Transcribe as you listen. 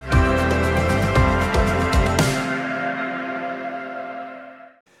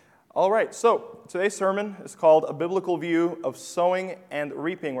All right, so today's sermon is called A Biblical View of Sowing and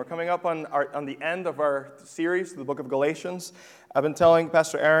Reaping. We're coming up on the end of our series, the book of Galatians. I've been telling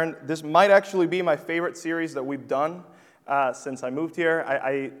Pastor Aaron, this might actually be my favorite series that we've done since I moved here.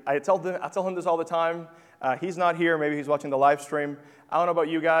 I tell him this all the time. He's not here, maybe he's watching the live stream. I don't know about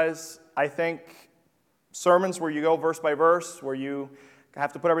you guys. I think sermons where you go verse by verse, where you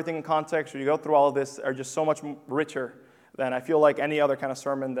have to put everything in context, where you go through all of this, are just so much richer than I feel like any other kind of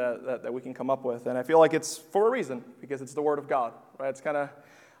sermon that we can come up with. And I feel like it's for a reason, because it's the Word of God, right? It's kind of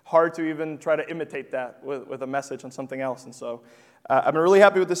hard to even try to imitate that with a message on something else. And so I've been really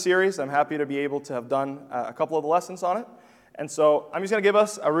happy with this series. I'm happy to be able to have done a couple of the lessons on it. And so I'm just going to give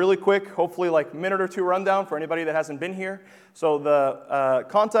us a really quick, hopefully like minute or two rundown for anybody that hasn't been here. So the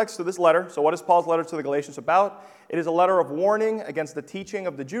context to this letter, so what is Paul's letter to the Galatians about? It is a letter of warning against the teaching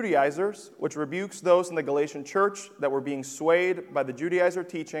of the Judaizers, which rebukes those in the Galatian church that were being swayed by the Judaizer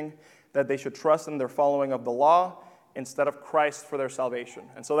teaching that they should trust in their following of the law instead of Christ for their salvation.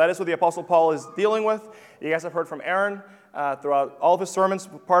 And so that is what the Apostle Paul is dealing with. You guys have heard from Aaron throughout all of his sermons,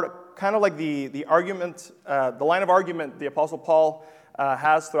 kind of like the argument, the line of argument the Apostle Paul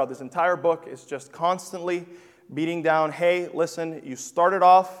has throughout this entire book is just constantly beating down, hey, listen, you started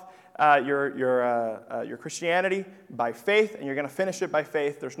off your Christianity by faith, and you're going to finish it by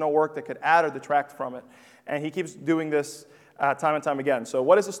faith. There's no work that could add or detract from it. And he keeps doing this time and time again. So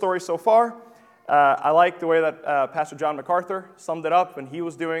what is the story so far? I like the way that Pastor John MacArthur summed it up when he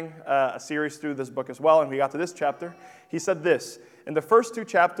was doing a series through this book as well, and we got to this chapter. He said this: in the first two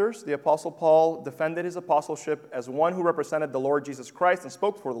chapters, the Apostle Paul defended his apostleship as one who represented the Lord Jesus Christ and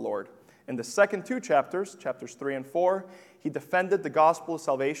spoke for the Lord. In the second two chapters, chapters 3 and 4, he defended the gospel of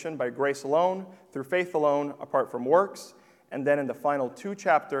salvation by grace alone, through faith alone, apart from works. And then in the final two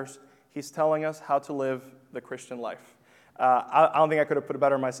chapters, he's telling us how to live the Christian life. I don't think I could have put it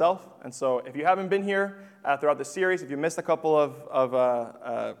better myself. And so if you haven't been here throughout the series, if you missed a couple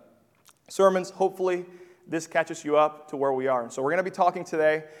of sermons, hopefully this catches you up to where we are. And so we're going to be talking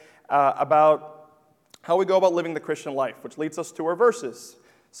today about how we go about living the Christian life, which leads us to our verses.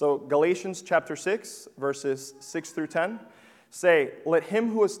 So Galatians chapter 6, verses 6 through 10 say, "Let him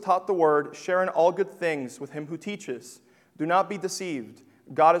who has taught the word share in all good things with him who teaches. Do not be deceived.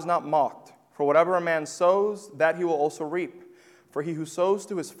 God is not mocked. For whatever a man sows, that he will also reap. For he who sows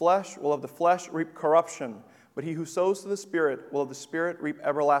to his flesh will of the flesh reap corruption, but he who sows to the Spirit will of the Spirit reap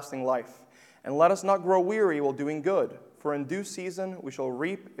everlasting life. And let us not grow weary while doing good, for in due season we shall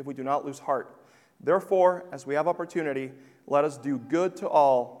reap if we do not lose heart. Therefore, as we have opportunity, let us do good to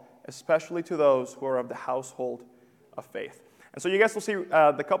all, especially to those who are of the household of faith." And so you guys will see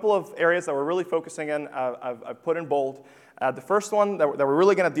the couple of areas that we're really focusing in, I've put in bold. The first one that we're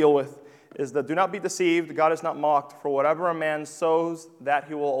really going to deal with is that do not be deceived, God is not mocked, for whatever a man sows, that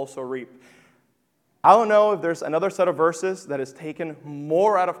he will also reap. I don't know if there's another set of verses that is taken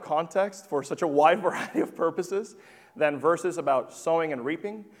more out of context for such a wide variety of purposes than verses about sowing and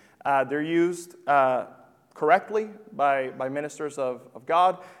reaping. They're used correctly by ministers of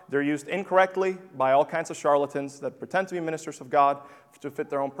God. They're used incorrectly by all kinds of charlatans that pretend to be ministers of God to fit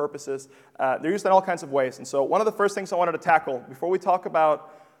their own purposes. They're used in all kinds of ways. And so one of the first things I wanted to tackle before we talk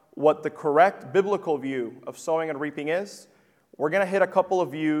about what the correct biblical view of sowing and reaping is, we're going to hit a couple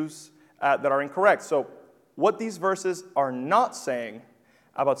of views that are incorrect. So what these verses are not saying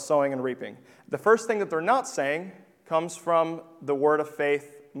about sowing and reaping. The first thing that they're not saying comes from the Word of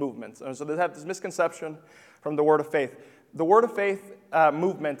Faith movement. And so they have this misconception from the Word of Faith. The Word of Faith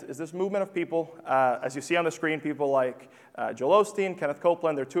movement is this movement of people, as you see on the screen, people like Joel Osteen, Kenneth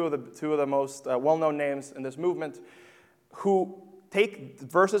Copeland. They're two of the most well-known names in this movement, who take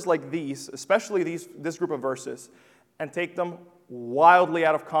verses like these, especially this group of verses, and take them wildly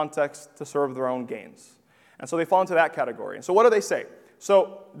out of context to serve their own gains. And so they fall into that category. And so what do they say?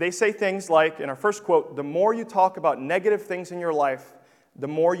 So they say things like, in our first quote, "The more you talk about negative things in your life, the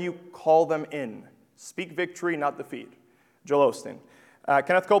more you call them in. Speak victory, not defeat." Joel Osteen.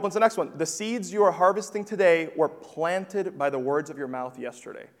 Kenneth Copeland's the next one. "The seeds you are harvesting today were planted by the words of your mouth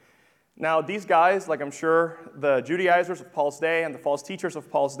yesterday." Now, these guys, like I'm sure the Judaizers of Paul's day and the false teachers of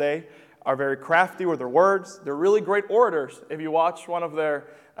Paul's day, are very crafty with their words. They're really great orators. If you watch one of their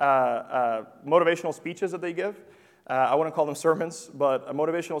motivational speeches that they give, I wouldn't call them sermons, but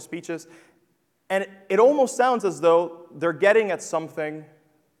motivational speeches, and it almost sounds as though they're getting at something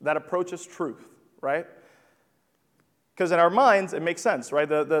that approaches truth, right? Because in our minds, it makes sense, right?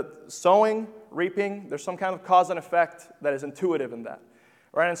 The sowing, reaping, there's some kind of cause and effect that is intuitive in that,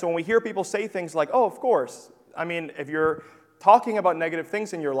 right? And so when we hear people say things like, "Oh, of course," I mean, if you're talking about negative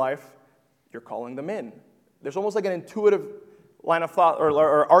things in your life, you're calling them in. There's almost like an intuitive line of thought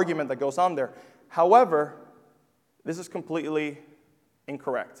or argument that goes on there. However, this is completely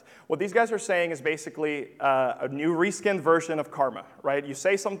incorrect. What these guys are saying is basically a new reskinned version of karma, right? You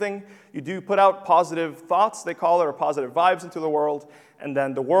say something, you do put out positive thoughts, they call it, or positive vibes into the world, and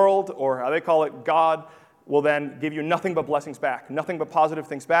then the world, or how they call it, God, will then give you nothing but blessings back, nothing but positive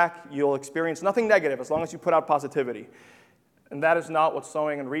things back. You'll experience nothing negative as long as you put out positivity. And that is not what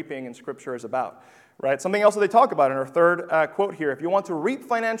sowing and reaping in Scripture is about, right? Something else that they talk about in our third quote here, if you want to reap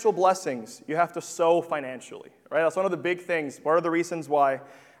financial blessings, you have to sow financially, right? That's one of the big things. One of the reasons why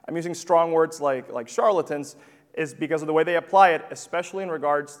I'm using strong words like charlatans is because of the way they apply it, especially in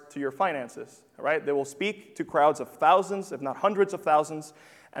regards to your finances, right? They will speak to crowds of thousands, if not hundreds of thousands,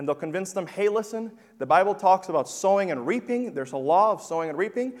 and they'll convince them, hey, listen, the Bible talks about sowing and reaping. There's a law of sowing and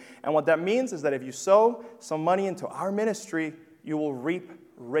reaping. And what that means is that if you sow some money into our ministry, you will reap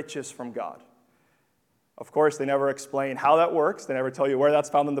riches from God. Of course, they never explain how that works. They never tell you where that's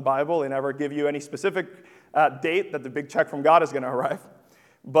found in the Bible. They never give you any specific date that the big check from God is going to arrive.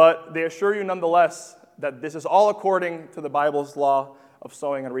 But they assure you nonetheless that this is all according to the Bible's law of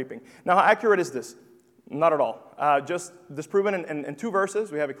sowing and reaping. Now, how accurate is this? Not at all. Just disproven in two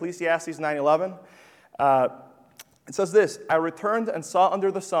verses. We have Ecclesiastes 9:11. It says this, I returned and saw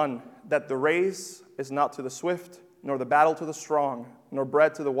under the sun that the race is not to the swift, nor the battle to the strong, nor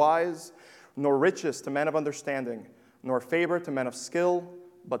bread to the wise, nor riches to men of understanding, nor favor to men of skill,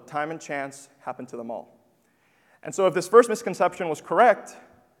 but time and chance happen to them all. And so if this first misconception was correct,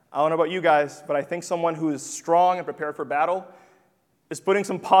 I don't know about you guys, but I think someone who is strong and prepared for battle is putting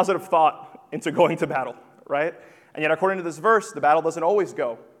some positive thought into going to battle, right? And yet, according to this verse, the battle doesn't always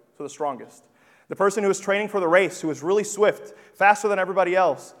go to the strongest. The person who is training for the race, who is really swift, faster than everybody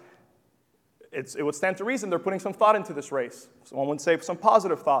else, it would stand to reason they're putting some thought into this race. Someone would say some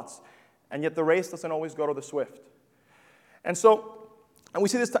positive thoughts, and yet the race doesn't always go to the swift. And we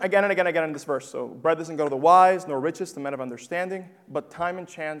see this again and again and again in this verse. So bread doesn't go to the wise, nor riches to men of understanding, but time and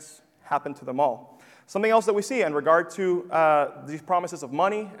chance happen to them all. Something else that we see in regard to these promises of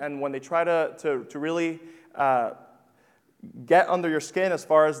money, and when they try to really get under your skin as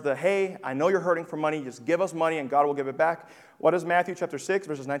far as hey, I know you're hurting for money, just give us money and God will give it back. What does Matthew chapter 6,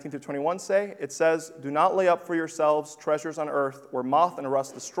 verses 19 through 21 say? It says, do not lay up for yourselves treasures on earth where moth and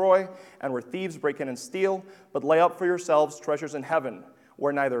rust destroy and where thieves break in and steal, but lay up for yourselves treasures in heaven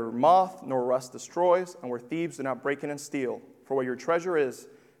where neither moth nor rust destroys and where thieves do not break in and steal. For where your treasure is,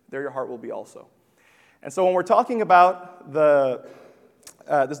 there your heart will be also. And so when we're talking about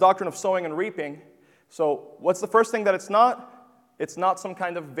this doctrine of sowing and reaping, so what's the first thing that it's not? It's not some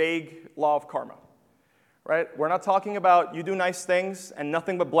kind of vague law of karma, right? We're not talking about you do nice things and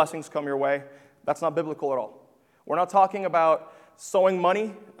nothing but blessings come your way. That's not biblical at all. We're not talking about sowing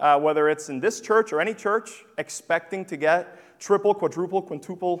money, whether it's in this church or any church, expecting to get triple, quadruple,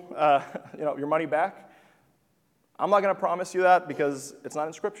 quintuple, your money back. I'm not going to promise you that because it's not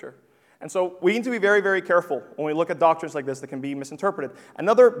in Scripture. And so we need to be very, very careful when we look at doctrines like this that can be misinterpreted.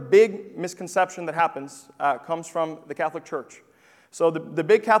 Another big misconception that happens comes from the Catholic Church. So the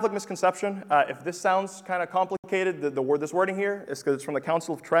big Catholic misconception, if this sounds kind of complicated, this wording here is because it's from the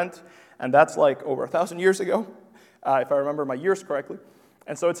Council of Trent, and that's like over 1,000 years ago, if I remember my years correctly.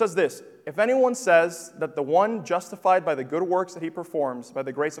 And so it says this, if anyone says that the one justified by the good works that he performs, by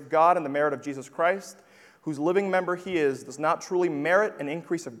the grace of God and the merit of Jesus Christ, whose living member he is, does not truly merit an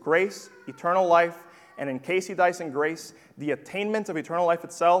increase of grace, eternal life, and in case he dies in grace, the attainment of eternal life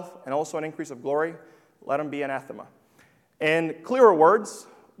itself, and also an increase of glory, let him be anathema. In clearer words,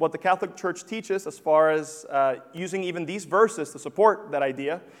 what the Catholic Church teaches as far as using even these verses to support that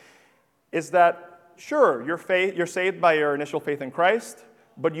idea is that, sure, you're saved by your initial faith in Christ,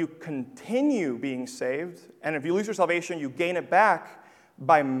 but you continue being saved, and if you lose your salvation, you gain it back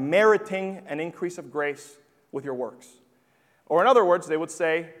by meriting an increase of grace with your works. Or in other words, they would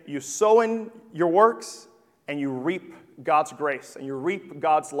say, you sow in your works, and you reap God's grace, and you reap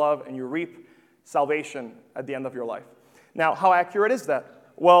God's love, and you reap salvation at the end of your life. Now, how accurate is that?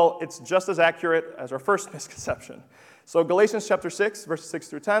 Well, it's just as accurate as our first misconception. So Galatians chapter 6, verses 6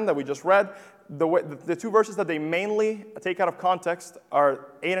 through 10 that we just read, the two verses that they mainly take out of context are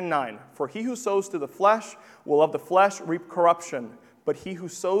 8 and 9. For he who sows to the flesh will of the flesh reap corruption, but he who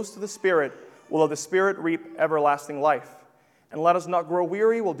sows to the Spirit will of the Spirit reap everlasting life. And let us not grow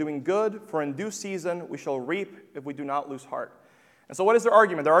weary while doing good, for in due season we shall reap if we do not lose heart. And so what is their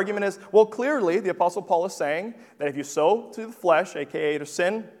argument? Their argument is, well, clearly the Apostle Paul is saying that if you sow to the flesh, a.k.a. to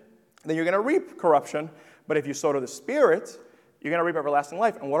sin, then you're going to reap corruption. But if you sow to the Spirit, you're going to reap everlasting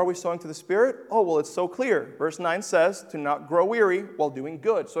life. And what are we sowing to the Spirit? Oh, well, it's so clear. Verse 9 says, to not grow weary while doing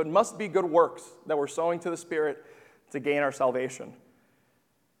good. So it must be good works that we're sowing to the Spirit to gain our salvation.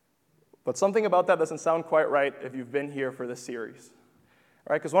 But something about that doesn't sound quite right if you've been here for this series.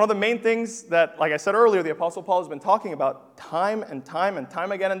 Right? Because one of the main things that, like I said earlier, the Apostle Paul has been talking about time and time and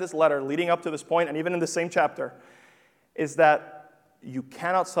time again in this letter, leading up to this point, and even in the same chapter, is that you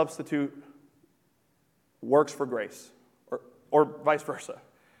cannot substitute works for grace, or vice versa.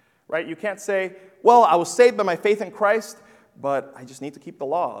 Right? You can't say, well, I was saved by my faith in Christ, but I just need to keep the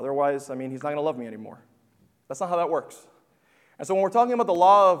law. Otherwise, he's not going to love me anymore. That's not how that works. And so when we're talking about the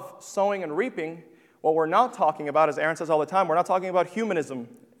law of sowing and reaping, what we're not talking about, as Aaron says all the time, we're not talking about humanism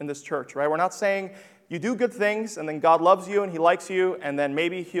in this church, right? We're not saying you do good things and then God loves you and he likes you and then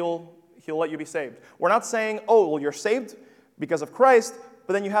maybe he'll let you be saved. We're not saying, oh, well, you're saved because of Christ,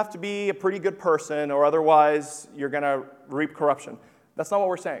 but then you have to be a pretty good person or otherwise you're going to reap corruption. That's not what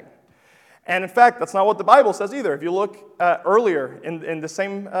we're saying. And in fact, that's not what the Bible says either. If you look earlier in the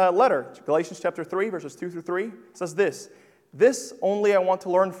same letter, Galatians chapter 3, verses 2 through 3, it says this, "This only I want to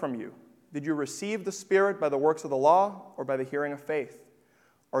learn from you. Did you receive the Spirit by the works of the law or by the hearing of faith?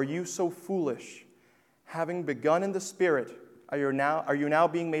 Are you so foolish? Having begun in the Spirit, are you now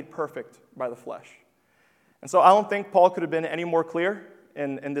being made perfect by the flesh?" And so I don't think Paul could have been any more clear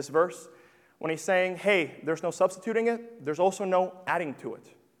in this verse when he's saying, hey, there's no substituting it, there's also no adding to it.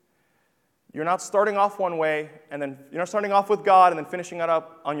 You're not starting off one way, and then you're not starting off with God and then finishing it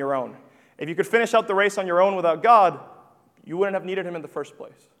up on your own. If you could finish out the race on your own without God, you wouldn't have needed him in the first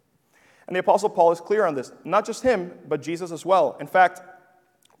place. And the Apostle Paul is clear on this. Not just him, but Jesus as well. In fact,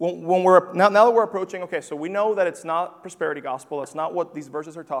 now that we're approaching, okay, so we know that it's not prosperity gospel. That's not what these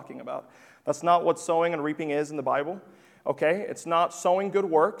verses are talking about. That's not what sowing and reaping is in the Bible. Okay, it's not sowing good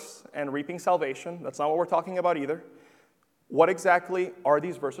works and reaping salvation. That's not what we're talking about either. What exactly are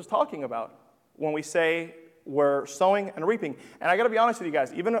these verses talking about when we say we're sowing and reaping? And I got to be honest with you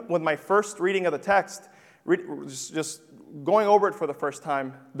guys, even with my first reading of the text, just going over it for the first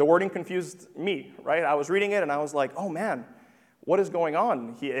time, the wording confused me, right? I was reading it and I was like, oh man, what is going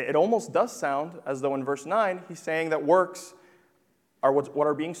on? It almost does sound as though in verse 9, he's saying that works are what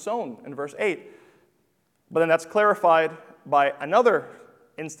are being sown in verse 8. But then that's clarified by another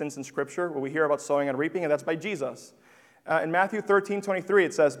instance in Scripture where we hear about sowing and reaping, and that's by Jesus. In Matthew 13:23,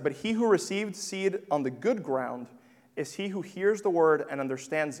 it says, "But he who received seed on the good ground is he who hears the word and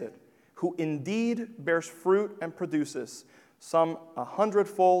understands it, who indeed bears fruit and produces, some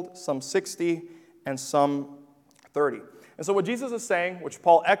 100-fold, some 60, and some 30. And so what Jesus is saying, which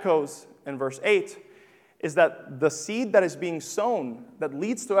Paul echoes in verse 8, is that the seed that is being sown that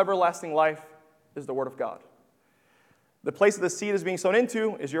leads to everlasting life is the Word of God. The place that the seed is being sown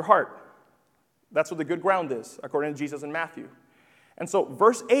into is your heart. That's what the good ground is, according to Jesus in Matthew. And so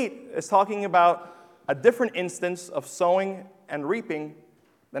verse 8 is talking about a different instance of sowing and reaping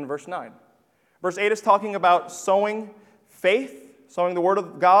than verse 9. Verse 8 is talking about sowing faith, sowing the Word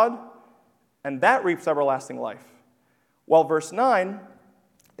of God, and that reaps everlasting life. While verse 9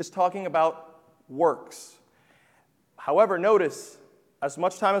 is talking about works. However, notice, as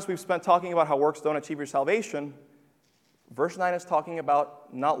much time as we've spent talking about how works don't achieve your salvation, verse 9 is talking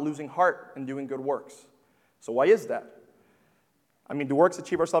about not losing heart and doing good works. So why is that? Do works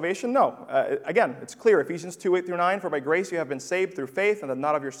achieve our salvation? No. Again, it's clear. Ephesians 2:8-9, "For by grace you have been saved through faith, and that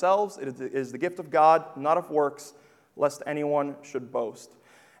not of yourselves. It is the gift of God, not of works, lest anyone should boast."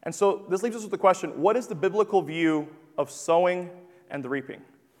 And so this leaves us with the question, what is the biblical view of sowing and reaping?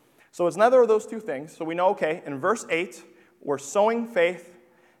 So it's neither of those two things. So we know, okay, in verse 8, we're sowing faith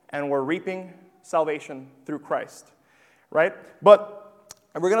and we're reaping salvation through Christ, right? But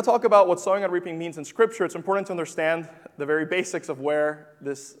if we're going to talk about what sowing and reaping means in Scripture, it's important to understand the very basics of where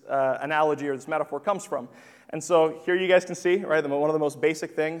this analogy or this metaphor comes from. And so here you guys can see, right, one of the most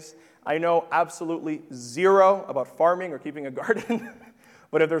basic things. I know absolutely zero about farming or keeping a garden,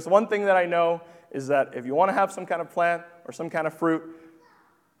 but if there's one thing that I know is that if you want to have some kind of plant or some kind of fruit,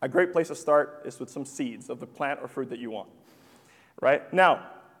 a great place to start is with some seeds of the plant or fruit that you want, right? Now,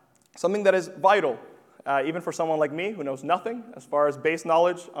 something that is vital, even for someone like me who knows nothing as far as base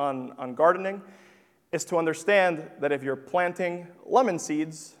knowledge on gardening, is to understand that if you're planting lemon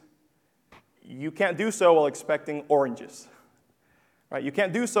seeds, you can't do so while expecting oranges, right? You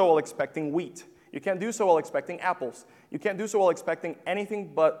can't do so while expecting wheat. You can't do so while expecting apples. You can't do so while expecting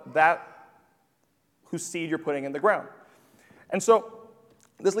anything but that whose seed you're putting in the ground. And so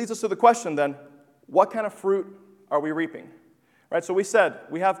this leads us to the question then, what kind of fruit are we reaping? Right, so we said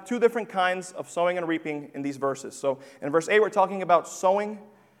we have two different kinds of sowing and reaping in these verses. So in verse 8, we're talking about sowing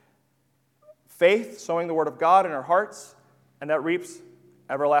faith, sowing the Word of God in our hearts, and that reaps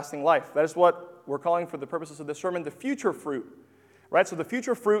everlasting life. That is what we're calling, for the purposes of this sermon, the future fruit. Right, so the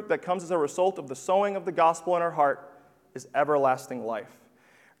future fruit that comes as a result of the sowing of the gospel in our heart is everlasting life.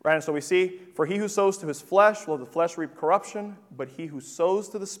 Right? And so we see, for he who sows to his flesh will of the flesh reap corruption, but he who sows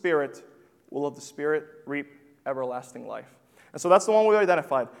to the Spirit will of the Spirit reap everlasting life. And so that's the one we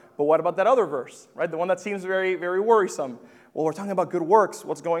identified. But what about that other verse, right? The one that seems very, very worrisome. Well, we're talking about good works.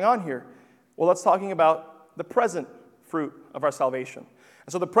 What's going on here? Well, that's talking about the present fruit of our salvation.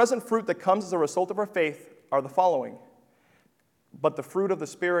 And so the present fruit that comes as a result of our faith are the following. But the fruit of the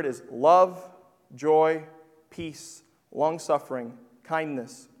Spirit is love, joy, peace, long-suffering,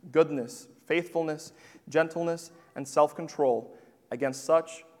 kindness, goodness, faithfulness, gentleness, and self-control. Against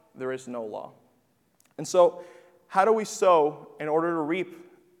such there is no law. And so, how do we sow in order to reap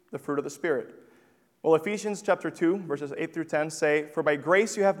the fruit of the Spirit? Well, Ephesians chapter 2, verses 8 through 10 say, "For by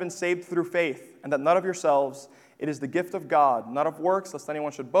grace you have been saved through faith, and that not of yourselves, it is the gift of God, not of works, lest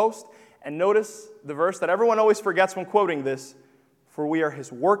anyone should boast." And notice the verse that everyone always forgets when quoting this, "For we are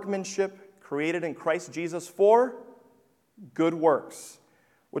his workmanship, created in Christ Jesus for good works,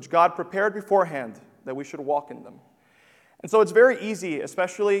 which God prepared beforehand that we should walk in them." And so it's very easy,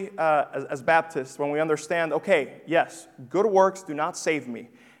 especially as Baptists, when we understand, okay, yes, good works do not save me.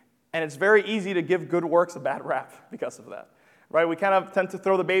 And it's very easy to give good works a bad rap because of that. Right? We kind of tend to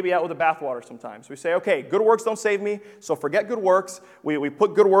throw the baby out with the bathwater sometimes. We say, okay, good works don't save me, so forget good works. We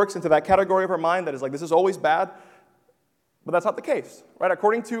put good works into that category of our mind that is like, this is always bad. But that's not the case. Right?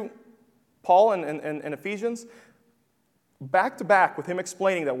 According to Paul in Ephesians, back to back with him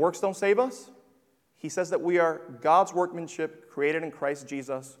explaining that works don't save us, he says that we are God's workmanship created in Christ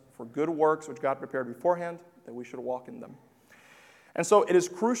Jesus for good works which God prepared beforehand that we should walk in them. And so it is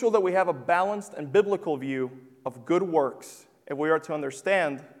crucial that we have a balanced and biblical view of good works if we are to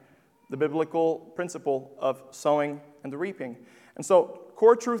understand the biblical principle of sowing and reaping. And so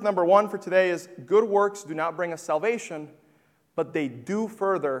core truth number one for today is good works do not bring us salvation, but they do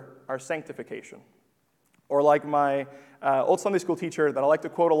further our sanctification. Or like my old Sunday school teacher that I like to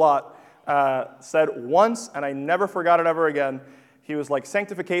quote a lot said once, and I never forgot it ever again, he was like,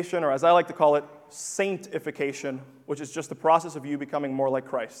 sanctification, or as I like to call it, saintification, which is just the process of you becoming more like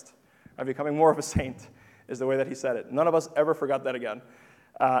Christ, of becoming more of a saint, is the way that he said it. None of us ever forgot that again.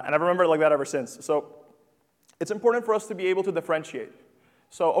 And I've remembered it like that ever since. So it's important for us to be able to differentiate.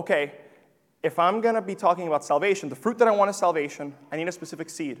 So, okay, if I'm going to be talking about salvation, the fruit that I want is salvation, I need a specific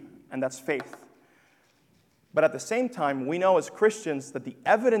seed, and that's faith. But at the same time, we know as Christians that the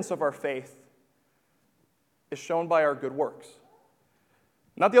evidence of our faith is shown by our good works.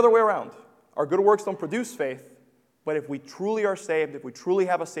 Not the other way around. Our good works don't produce faith, but if we truly are saved, if we truly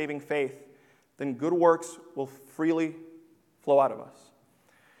have a saving faith, then good works will freely flow out of us.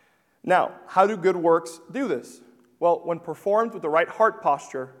 Now, how do good works do this? Well, when performed with the right heart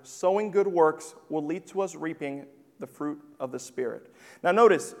posture, sowing good works will lead to us reaping the fruit of the Spirit. Now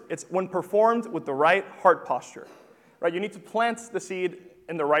notice, it's when performed with the right heart posture. Right? You need to plant the seed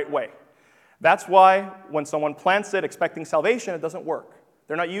in the right way. That's why when someone plants it expecting salvation, it doesn't work.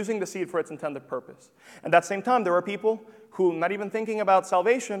 They're not using the seed for its intended purpose. And at the same time, there are people who, not even thinking about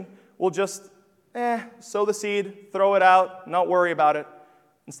salvation, will just sow the seed, throw it out, not worry about it,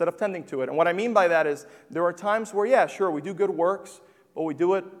 instead of tending to it. And what I mean by that is there are times where, yeah, sure, we do good works, but we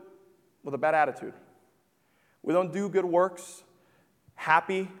do it with a bad attitude. We don't do good works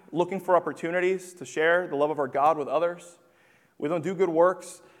happy, looking for opportunities to share the love of our God with others. We don't do good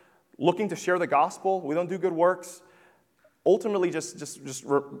works looking to share the gospel. We don't do good works ultimately just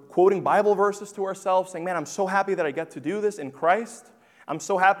quoting Bible verses to ourselves, saying, man, I'm so happy that I get to do this in Christ. I'm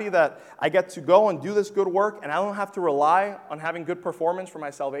so happy that I get to go and do this good work, and I don't have to rely on having good performance for my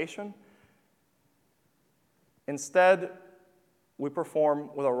salvation. Instead, we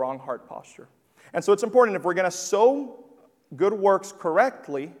perform with a wrong heart posture. And so it's important, if we're going to sow good works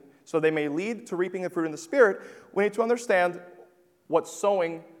correctly, so they may lead to reaping the fruit in the Spirit, we need to understand what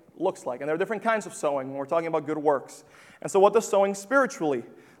sowing looks like. And there are different kinds of sowing when we're talking about good works. And so what does sowing spiritually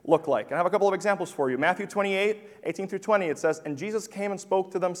look like? And I have a couple of examples for you. Matthew 28, 18 through 20, it says, "And Jesus came and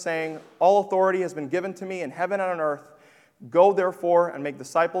spoke to them, saying, All authority has been given to me in heaven and on earth. Go, therefore, and make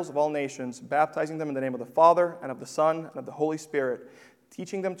disciples of all nations, baptizing them in the name of the Father, and of the Son, and of the Holy Spirit,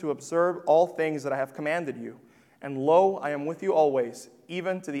 teaching them to observe all things that I have commanded you. And lo, I am with you always,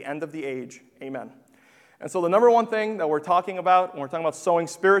 even to the end of the age. Amen." And so the number one thing that we're talking about when we're talking about sowing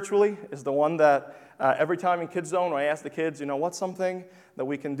spiritually is the one that every time in Kids Zone, when I ask the kids, what's something that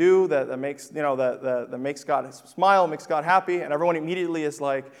we can do that makes, that makes God smile, makes God happy, and everyone immediately is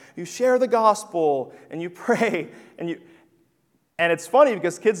like, you share the gospel, and you pray, and it's funny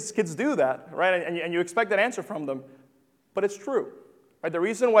because kids do that, right? And you expect that answer from them, but it's true. Right? The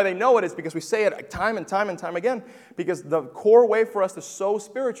reason why they know it is because we say it time and time and time again, because the core way for us to sow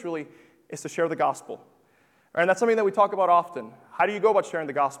spiritually is to share the gospel. And that's something that we talk about often. How do you go about sharing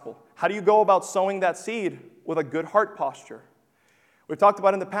the gospel? How do you go about sowing that seed with a good heart posture? We've talked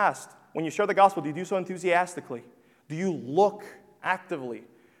about in the past, when you share the gospel, do you do so enthusiastically? Do you look actively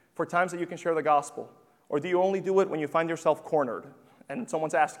for times that you can share the gospel? Or do you only do it when you find yourself cornered and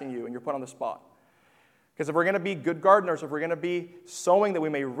someone's asking you and you're put on the spot? Because if we're going to be good gardeners, if we're going to be sowing that we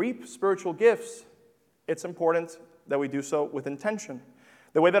may reap spiritual gifts, it's important that we do so with intention.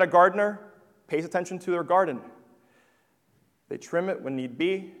 The way that a gardener pays attention to their garden. They trim it when need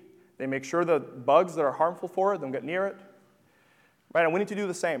be. They make sure the bugs that are harmful for it don't get near it. Right? And we need to do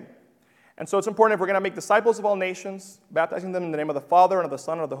the same. And so it's important, if we're going to make disciples of all nations, baptizing them in the name of the Father and of the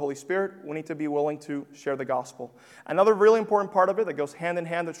Son and of the Holy Spirit, we need to be willing to share the gospel. Another really important part of it that goes hand in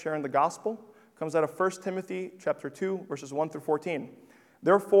hand with sharing the gospel comes out of 1 Timothy chapter 2, verses 1 through 14.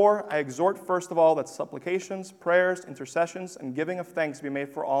 Therefore, I exhort first of all that supplications, prayers, intercessions, and giving of thanks be made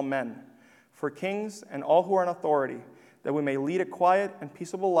for all men, for kings and all who are in authority, that we may lead a quiet and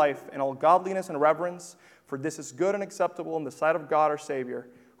peaceable life in all godliness and reverence, for this is good and acceptable in the sight of God our Savior,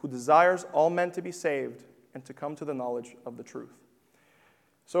 who desires all men to be saved and to come to the knowledge of the truth.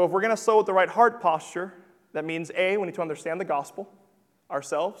 So if we're going to sow with the right heart posture, that means A, we need to understand the gospel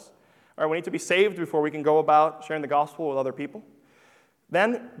ourselves. Or we need to be saved before we can go about sharing the gospel with other people.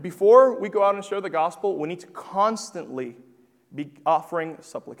 Then, before we go out and share the gospel, we need to constantly be offering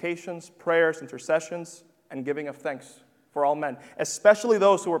supplications, prayers, intercessions, and giving of thanks for all men, especially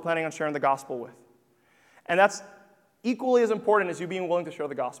those who we're planning on sharing the gospel with. And that's equally as important as you being willing to share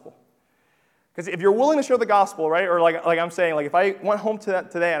the gospel. Because if you're willing to share the gospel, right, or like I'm saying, like if I went home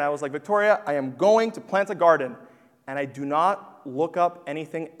today and I was like, Victoria, I am going to plant a garden, and I do not look up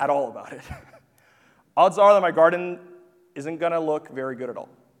anything at all about it, odds are that my garden isn't going to look very good at all.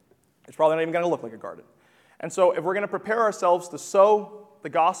 It's probably not even going to look like a garden. And so if we're going to prepare ourselves to sow the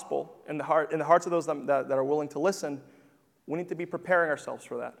gospel in the hearts of those that are willing to listen, we need to be preparing ourselves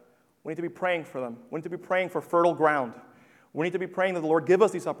for that. We need to be praying for them. We need to be praying for fertile ground. We need to be praying that the Lord give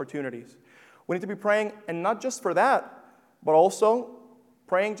us these opportunities. We need to be praying, and not just for that, but also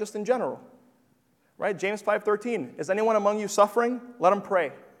praying just in general. Right? James 5:13, is anyone among you suffering? Let him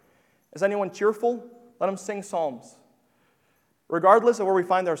pray. Is anyone cheerful? Let him sing psalms. Regardless of where we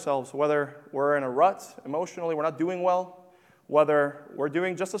find ourselves, whether we're in a rut emotionally, we're not doing well, whether we're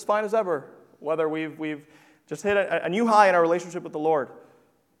doing just as fine as ever, whether we've just hit a new high in our relationship with the Lord,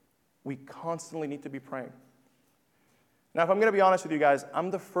 we constantly need to be praying. Now, if I'm going to be honest with you guys,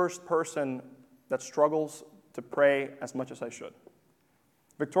 I'm the first person that struggles to pray as much as I should.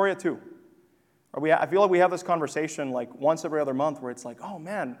 Victoria, too. I feel like we have this conversation like once every other month where it's like, oh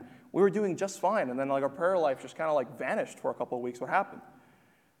man, we were doing just fine, and then like our prayer life just kind of like vanished for a couple of weeks. What happened?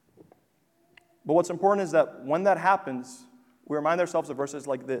 But what's important is that when that happens, we remind ourselves of verses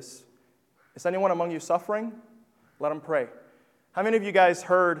like this. Is anyone among you suffering? Let him pray. How many of you guys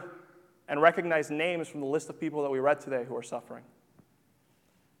heard and recognized names from the list of people that we read today who are suffering?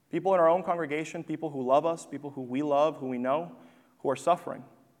 People in our own congregation, people who love us, people who we love, who we know, who are suffering.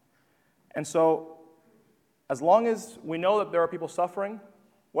 And so, as long as we know that there are people suffering,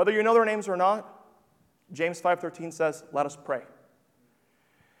 whether you know their names or not, James 5:13 says, let us pray.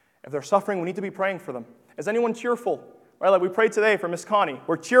 If they're suffering, we need to be praying for them. Is anyone cheerful? Right, like we prayed today for Miss Connie.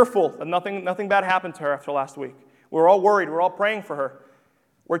 We're cheerful that nothing bad happened to her after last week. We were all worried. We were all praying for her.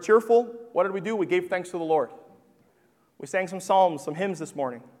 We're cheerful. What did we do? We gave thanks to the Lord. We sang some psalms, some hymns this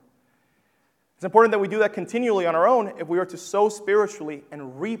morning. It's important that we do that continually on our own if we are to sow spiritually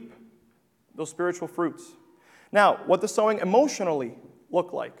and reap those spiritual fruits. Now, what does sowing emotionally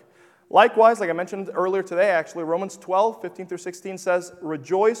look like? Likewise, like I mentioned earlier today, actually, Romans 12:15-16 says,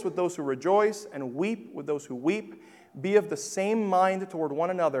 rejoice with those who rejoice and weep with those who weep. Be of the same mind toward one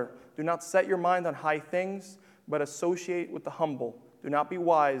another. Do not set your mind on high things, but associate with the humble. Do not be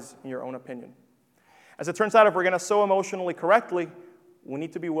wise in your own opinion. As it turns out, if we're going to sow emotionally correctly, we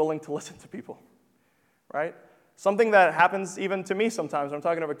need to be willing to listen to people, right? Something that happens even to me sometimes. I'm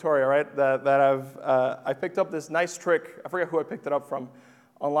talking to Victoria, right? That I picked up this nice trick. I forget who I picked it up from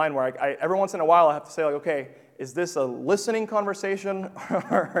online. Where I every once in a while I have to say like, okay, is this a listening conversation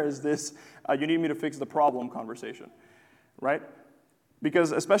or is this you need me to fix the problem conversation, right?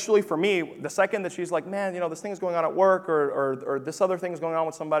 Because especially for me, the second that she's like, man, this thing is going on at work or this other thing is going on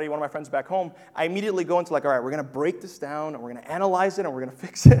with somebody, one of my friends back home, I immediately go into like, all right, we're going to break this down and we're going to analyze it and we're going to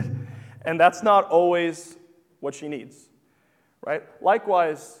fix it. And that's not always what she needs, right?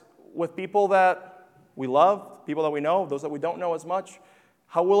 Likewise, with people that we love, people that we know, those that we don't know as much,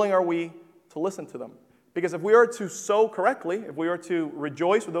 how willing are we to listen to them? Because if we are to sow correctly, if we are to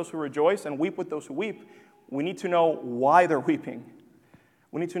rejoice with those who rejoice and weep with those who weep, we need to know why they're weeping.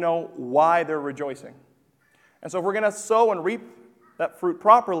 We need to know why they're rejoicing. And so if we're going to sow and reap that fruit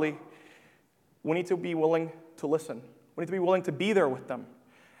properly, we need to be willing to listen. We need to be willing to be there with them.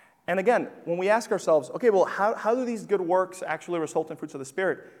 And again, when we ask ourselves, okay, well, how do these good works actually result in fruits of the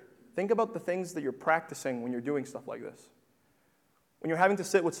Spirit? Think about the things that you're practicing when you're doing stuff like this. When you're having to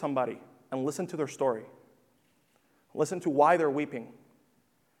sit with somebody and listen to their story, listen to why they're weeping.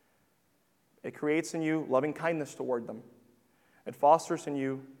 It creates in you loving kindness toward them. It fosters in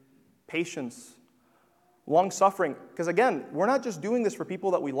you patience, long-suffering. Because again, we're not just doing this for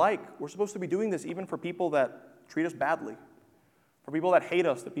people that we like. We're supposed to be doing this even for people that treat us badly, for people that hate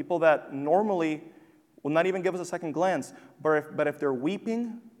us, the people that normally will not even give us a second glance. But if they're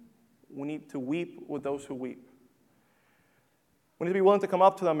weeping, we need to weep with those who weep. We need to be willing to come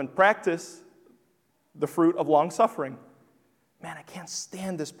up to them and practice the fruit of long-suffering. Man, I can't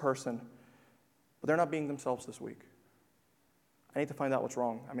stand this person, but they're not being themselves this week. I need to find out what's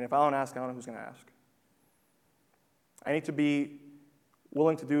wrong. I mean, if I don't ask, I don't know who's going to ask. I need to be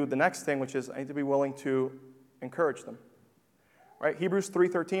willing to do the next thing, which is I need to be willing to encourage them. Right? Hebrews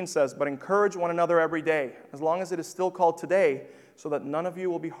 3:13 says, "But encourage one another every day, as long as it is still called today, so that none of you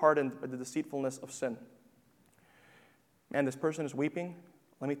will be hardened by the deceitfulness of sin." Man, this person is weeping.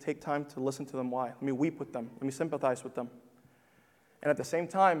 Let me take time to listen to them why. Let me weep with them. Let me sympathize with them. And at the same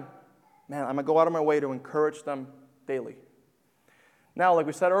time, man, I'm going to go out of my way to encourage them daily. Now, like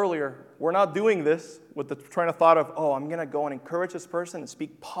we said earlier, we're not doing this with the train of thought of, oh, I'm going to go and encourage this person and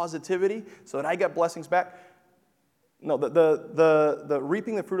speak positivity so that I get blessings back. No, the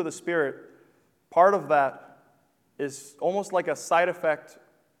reaping the fruit of the Spirit, part of that is almost like a side effect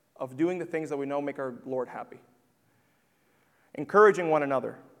of doing the things that we know make our Lord happy. Encouraging one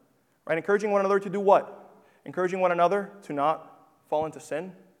another, right? Encouraging one another to do what? Encouraging one another to not fall into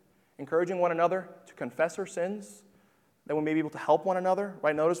sin. Encouraging one another to confess our sins, that we may be able to help one another,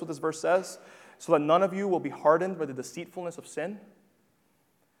 right? Notice what this verse says, so that none of you will be hardened by the deceitfulness of sin.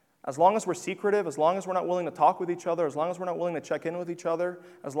 As long as we're secretive, as long as we're not willing to talk with each other, as long as we're not willing to check in with each other,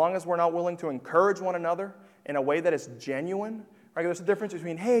 as long as we're not willing to encourage one another in a way that is genuine, right? There's a difference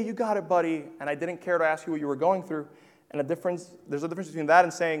between, hey, you got it, buddy, and I didn't care to ask you what you were going through, and there's a difference between that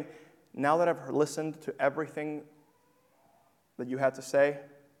and saying, now that I've listened to everything that you had to say,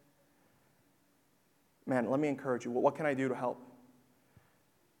 man, let me encourage you. What can I do to help?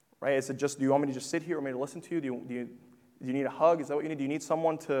 Right? Is it just, do you want me to just sit here or me to listen to you? Do you need a hug? Is that what you need? Do you need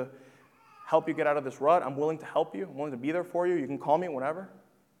someone to help you get out of this rut? I'm willing to help you. I'm willing to be there for you. You can call me whenever.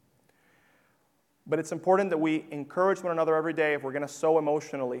 But it's important that we encourage one another every day if we're going to sow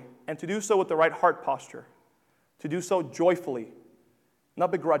emotionally, and to do so with the right heart posture, to do so joyfully,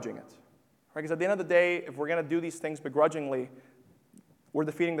 not begrudging it. Right? Because at the end of the day, if we're going to do these things begrudgingly, we're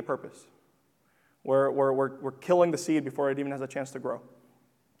defeating the purpose. We're killing the seed before it even has a chance to grow.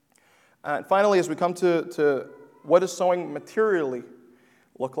 And finally, as we come to what does sowing materially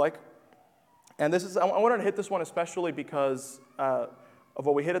look like? And this is, I wanted to hit this one especially because of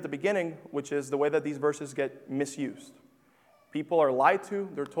what we hit at the beginning, which is the way that these verses get misused. People are lied to.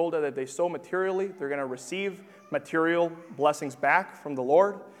 They're told that if they sow materially, they're going to receive material blessings back from the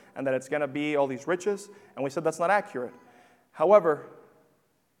Lord, and that it's going to be all these riches. And we said that's not accurate. However,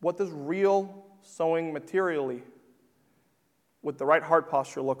 what does real sowing materially with the right heart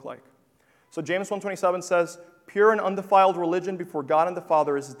posture look like? So James 1:27 says, "Pure and undefiled religion before God and the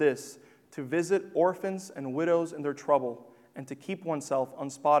Father is this, to visit orphans and widows in their trouble, and to keep oneself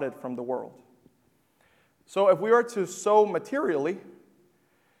unspotted from the world." So if we are to sow materially,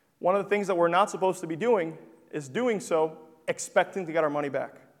 one of the things that we're not supposed to be doing is doing so expecting to get our money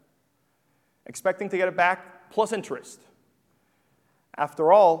back. Expecting to get it back plus interest.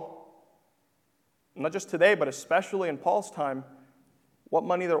 After all, not just today, but especially in Paul's time, what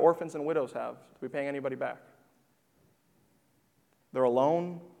money do orphans and widows have to be paying anybody back? They're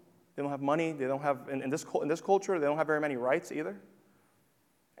alone. They don't have money. They don't have, in this culture, they don't have very many rights either.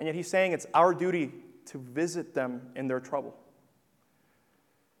 And yet he's saying it's our duty to visit them in their trouble.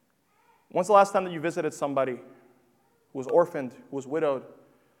 When's the last time that you visited somebody who was orphaned, who was widowed,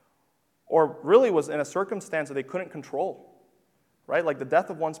 or really was in a circumstance that they couldn't control, right? Like the death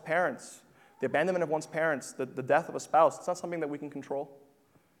of one's parents, the abandonment of one's parents, the death of a spouse. It's not something that we can control.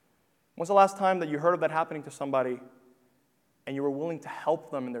 When's the last time that you heard of that happening to somebody and you were willing to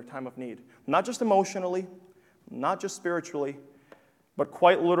help them in their time of need? Not just emotionally, not just spiritually, but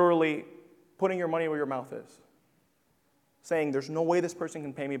quite literally putting your money where your mouth is. Saying, there's no way this person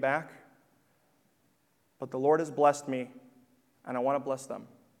can pay me back, but the Lord has blessed me, and I want to bless them.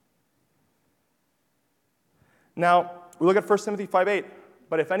 Now, we look at 1 Timothy 5:8.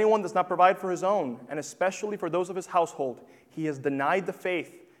 "But if anyone does not provide for his own, and especially for those of his household, he has denied the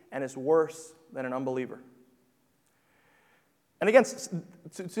faith and is worse than an unbeliever." And again,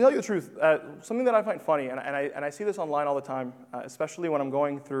 to tell you the truth, something that I find funny, and I see this online all the time, especially when I'm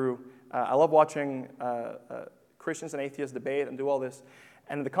going through, I love watching Christians and atheists debate and do all this.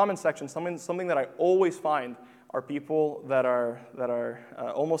 And in the comment section, something that I always find are people that are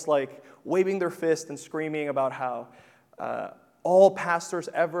almost like waving their fist and screaming about how all pastors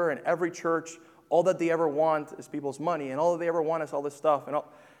ever in every church, all that they ever want is people's money, and all that they ever want is all this stuff.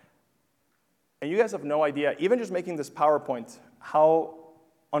 And you guys have no idea, even just making this PowerPoint, how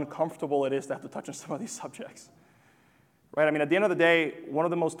uncomfortable it is to have to touch on some of these subjects. Right? I mean, at the end of the day, one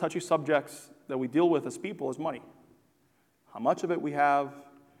of the most touchy subjects that we deal with as people is money. How much of it we have,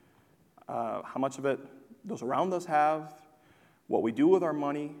 how much of it those around us have, what we do with our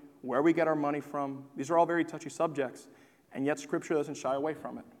money, where we get our money from. These are all very touchy subjects, and yet Scripture doesn't shy away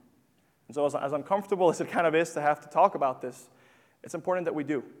from it. And so as uncomfortable as it kind of is to have to talk about this, it's important that we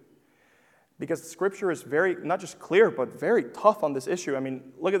do. Because Scripture is very, not just clear, but very tough on this issue. I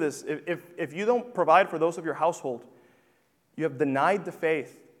mean, look at this. If you don't provide for those of your household, you have denied the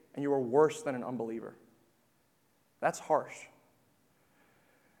faith, and you are worse than an unbeliever. That's harsh.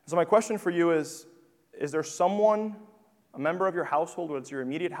 So my question for you is there someone, a member of your household, whether it's your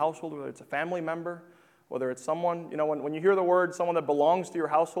immediate household, whether it's a family member, whether it's someone, when you hear the word someone that belongs to your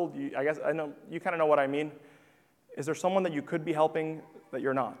household, I know you kind of know what I mean. Is there someone that you could be helping that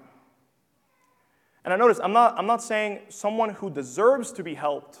you're not? And I notice, I'm not saying someone who deserves to be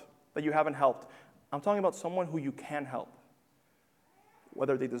helped that you haven't helped. I'm talking about someone who you can help,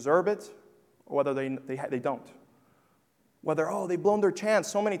 whether they deserve it or whether they don't. Whether, they've blown their chance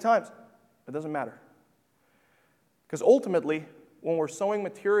so many times. It doesn't matter. Because ultimately, when we're sowing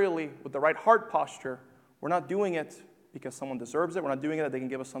materially with the right heart posture, we're not doing it because someone deserves it. We're not doing it that they can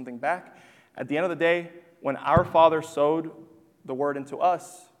give us something back. At the end of the day, when our Father sowed the word into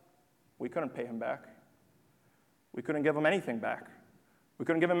us, we couldn't pay him back. We couldn't give him anything back. We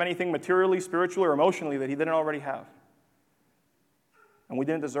couldn't give him anything materially, spiritually, or emotionally that he didn't already have. And we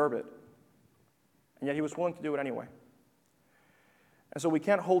didn't deserve it. And yet he was willing to do it anyway. And so we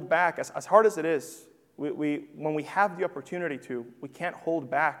can't hold back, as hard as it is, when we have the opportunity to, we can't hold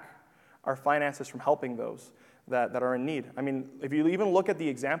back our finances from helping those that are in need. I mean, if you even look at the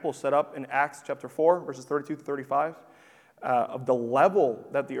example set up in Acts chapter 4, verses 32 to 35, of the level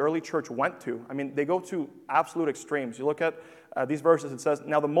that the early church went to. I mean, they go to absolute extremes. You look at these verses, it says,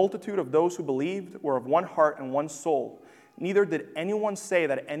 "Now the multitude of those who believed were of one heart and one soul. Neither did anyone say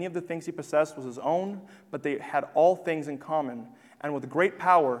that any of the things he possessed was his own, but they had all things in common. And with great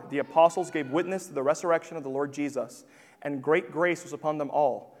power, the apostles gave witness to the resurrection of the Lord Jesus, and great grace was upon them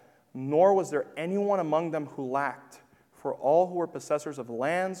all. Nor was there anyone among them who lacked. For all who were possessors of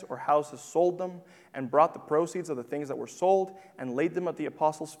lands or houses sold them and brought the proceeds of the things that were sold and laid them at the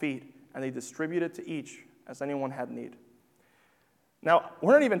apostles' feet, and they distributed to each as anyone had need." Now,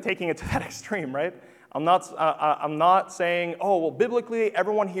 we're not even taking it to that extreme, right? I'm not saying, biblically,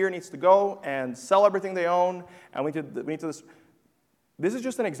 everyone here needs to go and sell everything they own, and we need to this. This is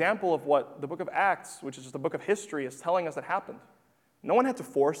just an example of what the book of Acts, which is just a book of history, is telling us that happened. No one had to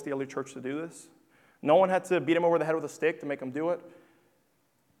force the early church to do this. No one had to beat him over the head with a stick to make him do it.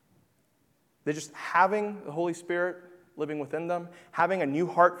 They're just having the Holy Spirit living within them, having a new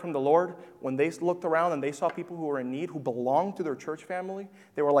heart from the Lord. When they looked around and they saw people who were in need, who belonged to their church family,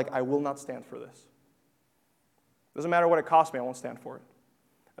 they were like, "I will not stand for this. Doesn't matter what it costs me, I won't stand for it."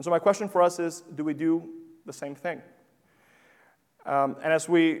 And so my question for us is, do we do the same thing? And as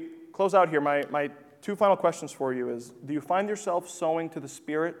we close out here, my two final questions for you is, do you find yourself sowing to the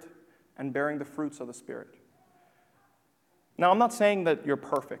Spirit and bearing the fruits of the Spirit? Now, I'm not saying that you're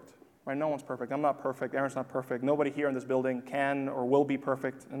perfect, right? No one's perfect. I'm not perfect. Aaron's not perfect. Nobody here in this building can or will be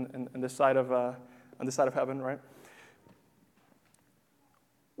perfect on this side of heaven, right?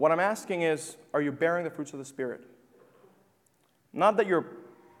 What I'm asking is, are you bearing the fruits of the Spirit? Not that you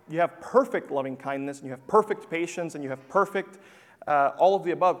have perfect loving kindness, and you have perfect patience, and you have perfect all of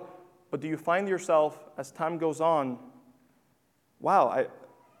the above, but do you find yourself, as time goes on, wow,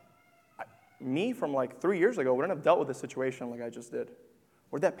 me from like 3 years ago wouldn't have dealt with this situation like I just did.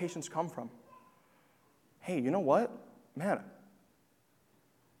 Where'd that patience come from? Hey, you know what? Man,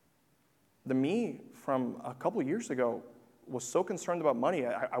 the me from a couple of years ago was so concerned about money,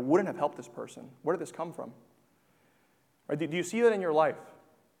 I wouldn't have helped this person. Where did this come from? Right? Do you see that in your life?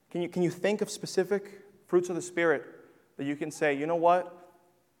 Can you think of specific fruits of the Spirit that you can say, you know what?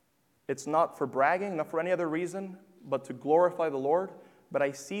 It's not for bragging, not for any other reason, but to glorify the Lord, but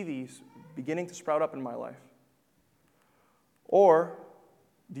I see these beginning to sprout up in my life? Or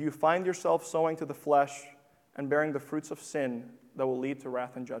do you find yourself sowing to the flesh and bearing the fruits of sin that will lead to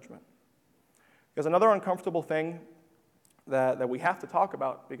wrath and judgment? Because another uncomfortable thing that we have to talk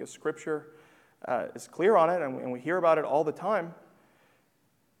about because Scripture is clear on it and we hear about it all the time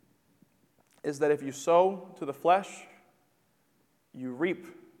is that if you sow to the flesh, you reap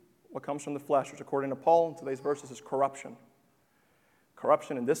what comes from the flesh, which according to Paul in today's verses is corruption.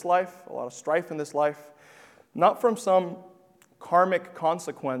 Corruption in this life, a lot of strife in this life, not from some karmic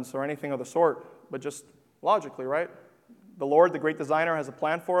consequence or anything of the sort, but just logically, right? The Lord, the great designer, has a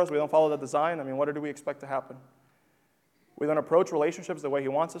plan for us. We don't follow that design. I mean, what do we expect to happen? We don't approach relationships the way He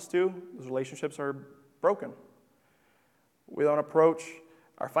wants us to. Those relationships are broken. We don't approach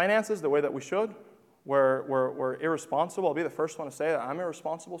our finances the way that we should. We're irresponsible. I'll be the first one to say that I'm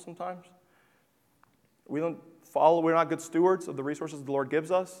irresponsible sometimes. We're not good stewards of the resources the Lord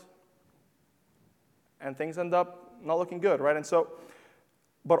gives us. And things end up not looking good, right? And so,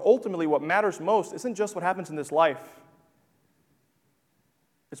 but ultimately what matters most isn't just what happens in this life.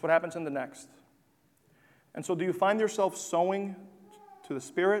 It's what happens in the next. And so do you find yourself sowing to the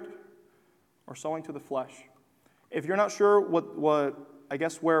Spirit or sowing to the flesh? If you're not sure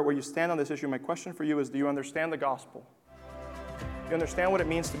where you stand on this issue, my question for you is, do you understand the gospel? Do you understand what it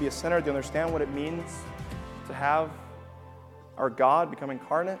means to be a sinner? Do you understand what it means to have our God become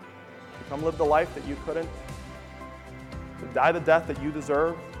incarnate, to come live the life that you couldn't, to die the death that you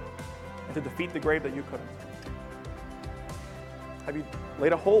deserve, and to defeat the grave that you couldn't? Have you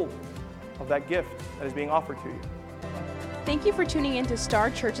laid a hold of that gift that is being offered to you? Thank you for tuning in to Star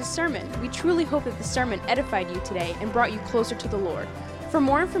Church's sermon. We truly hope that the sermon edified you today and brought you closer to the Lord. For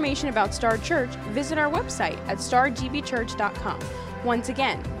more information about Star Church, visit our website at stargbchurch.com. Once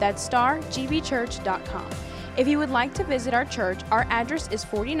again, that's stargbchurch.com. If you would like to visit our church, our address is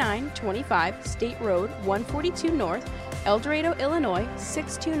 4925 State Road 142 North, El Dorado, Illinois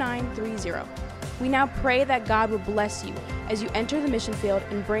 62930. We now pray that God will bless you as you enter the mission field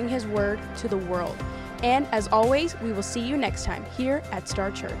and bring His word to the world. And as always, we will see you next time here at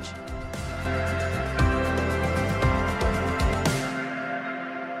Star Church.